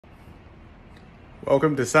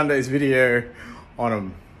Welcome to Sunday's video on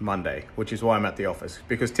a Monday, which is why I'm at the office,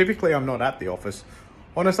 because typically I'm not at the office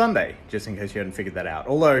on a Sunday, just in case you hadn't figured that out.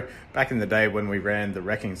 Although back in the day when we ran the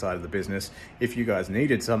wrecking side of the business, if you guys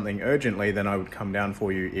needed something urgently, then I would come down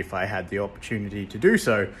for you if I had the opportunity to do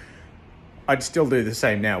so. I'd still do the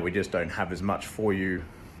same now, we just don't have as much for you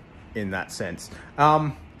in that sense.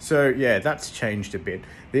 So yeah, that's changed a bit.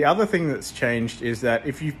 The other thing that's changed is that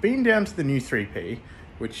if you've been down to the new 3P,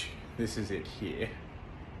 which this is it here,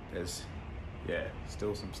 there's, yeah,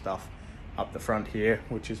 still some stuff up the front here,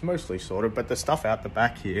 which is mostly sorted, but the stuff out the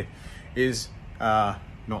back here is not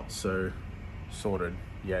so sorted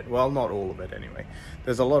yet. Well, not all of it anyway.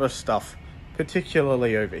 There's a lot of stuff,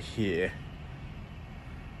 particularly over here,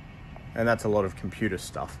 and that's a lot of computer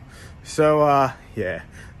stuff. So yeah,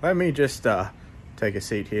 let me just take a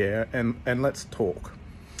seat here and let's talk.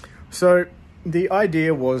 So the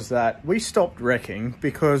idea was that we stopped wrecking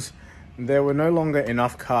because there were no longer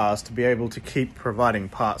enough cars to be able to keep providing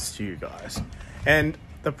parts to you guys. And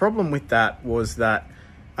the problem with that was that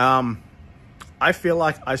I feel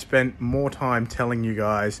like I spent more time telling you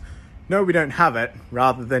guys, no, we don't have it,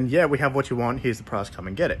 rather than, yeah, we have what you want, here's the price, come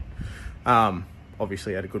and get it.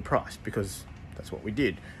 Obviously at a good price, because that's what we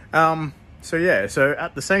did. So yeah, so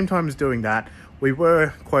at the same time as doing that, we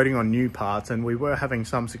were quoting on new parts and we were having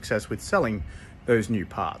some success with selling those new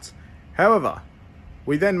parts. However,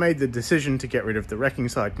 we then made the decision to get rid of the wrecking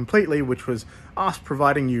side completely, which was us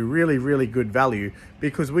providing you really, really good value,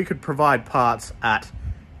 because we could provide parts at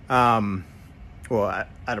a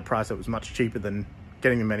price that was much cheaper than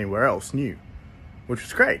getting them anywhere else new, which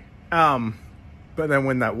was great. But then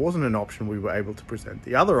when that wasn't an option, we were able to present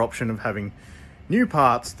the other option of having new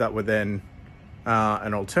parts that were then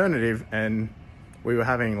an alternative, and we were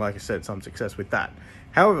having, like I said, some success with that.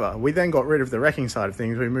 However, we then got rid of the wrecking side of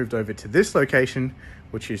things. We moved over to this location,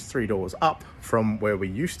 which is 3 doors up from where we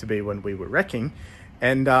used to be when we were wrecking.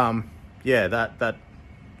 And yeah, that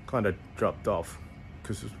kind of dropped off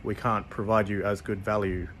because we can't provide you as good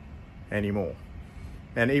value anymore.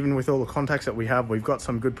 And even with all the contacts that we have, we've got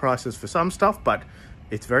some good prices for some stuff, but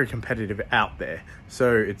it's very competitive out there.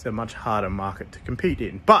 So it's a much harder market to compete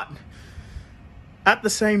in. But at the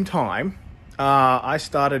same time, I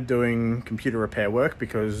started doing computer repair work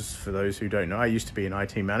because, for those who don't know, I used to be an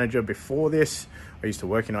IT manager before this. I used to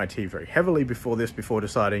work in IT very heavily before this, before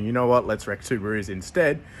deciding, you know what, let's wreck Subarus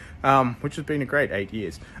instead, which has been a great 8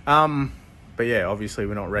 years. But yeah, obviously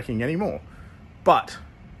we're not wrecking anymore. But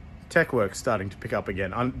tech work's starting to pick up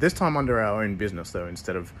again, this time under our own business though,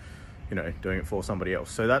 instead of, you know, doing it for somebody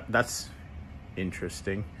else. So that's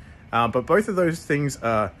interesting. But both of those things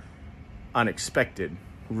are unexpected,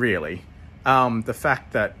 really. The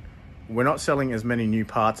fact that we're not selling as many new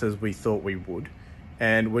parts as we thought we would,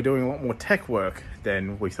 and we're doing a lot more tech work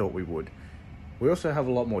than we thought we would. We also have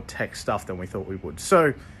a lot more tech stuff than we thought we would.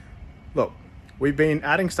 So look, we've been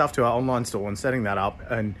adding stuff to our online store and setting that up,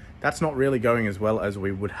 and that's not really going as well as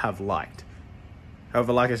we would have liked.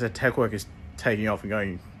 However, like I said, tech work is taking off and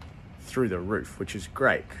going through the roof, which is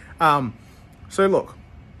great. So look,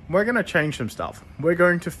 we're going to change some stuff. We're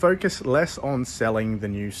going to focus less on selling the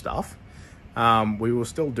new stuff. We will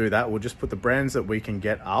still do that. We'll just put the brands that we can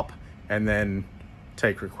get up and then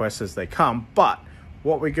take requests as they come. But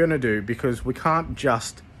what we're going to do, because we can't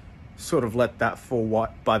just sort of let that fall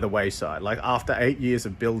by the wayside. Like after 8 years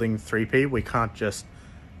of building 3P, we can't just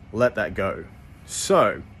let that go.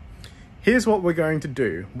 So here's what we're going to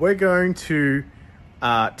do. We're going to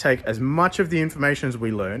take as much of the information as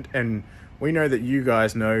we learned, and we know that you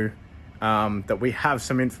guys know that we have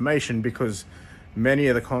some information, because many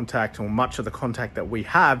of the contact, or much of the contact that we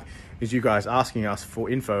have, is you guys asking us for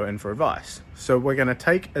info and for advice. So we're going to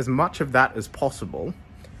take as much of that as possible,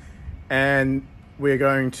 and we're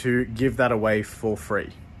going to give that away for free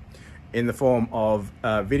in the form of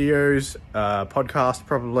videos, podcast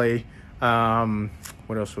probably.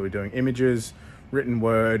 What else are we doing? Images, written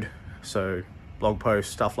word, so blog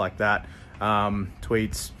posts, stuff like that,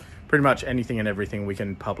 tweets, pretty much anything and everything we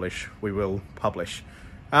can publish, we will publish.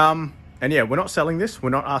 And yeah, we're not selling this.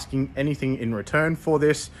 We're not asking anything in return for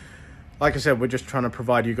this. Like I said, we're just trying to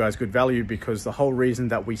provide you guys good value, because the whole reason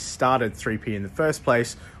that we started 3P in the first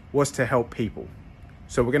place was to help people.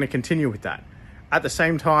 So we're going to continue with that. At the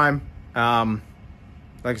same time,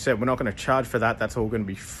 like I said, we're not going to charge for that. That's all going to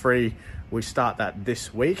be free. We start that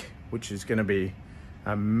this week, which is going to be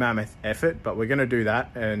a mammoth effort, but we're going to do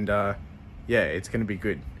that. And yeah, it's going to be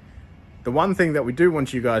good. The one thing that we do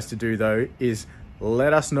want you guys to do though is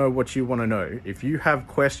let us know what you want to know. If you have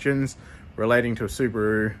questions relating to a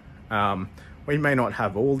Subaru, we may not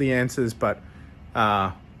have all the answers, but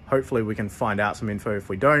hopefully we can find out some info if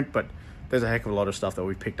we don't. But there's a heck of a lot of stuff that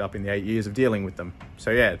we've picked up in the 8 years of dealing with them. So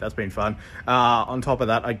yeah, that's been fun. On top of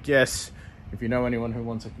that, I guess if you know anyone who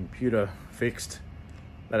wants a computer fixed,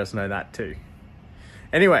 let us know that too.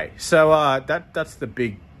 Anyway, so that's the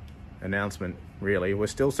big announcement, really. We're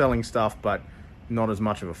still selling stuff, but not as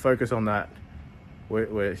much of a focus on that.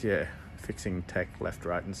 We're fixing tech left,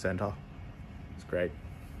 right, and center. It's great.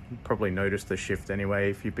 You probably noticed the shift anyway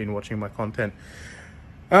if you've been watching my content.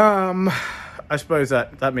 I suppose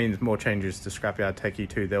that means more changes to Scrapyard Techie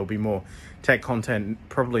too. There'll be more tech content,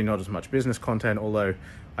 probably not as much business content, although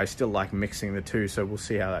I still like mixing the two, so we'll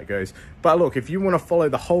see how that goes. But look, if you want to follow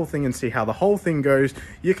the whole thing and see how the whole thing goes,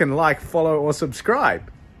 you can like, follow, or subscribe.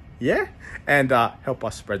 Yeah? And help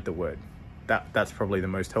us spread the word. That's probably the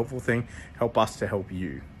most helpful thing. Help us to help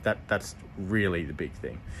you. That's really the big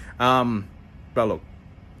thing. But look,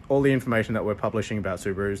 all the information that we're publishing about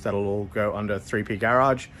Subarus, that'll all go under 3P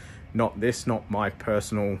Garage. Not my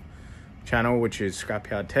personal channel, which is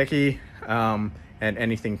Scrapyard Techie. And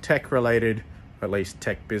anything tech related, at least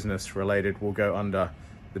tech business related, will go under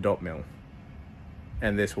the Dot Mill.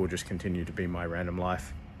 And this will just continue to be my random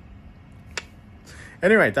life.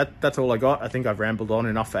 Anyway, that's all I got. I think I've rambled on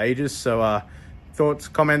enough for ages. So thoughts,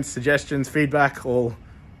 comments, suggestions, feedback, all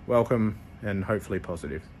welcome and hopefully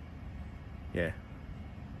positive. Yeah,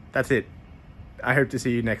 that's it. I hope to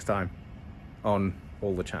see you next time on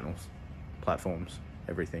all the channels, platforms,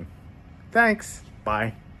 everything. Thanks.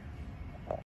 Bye.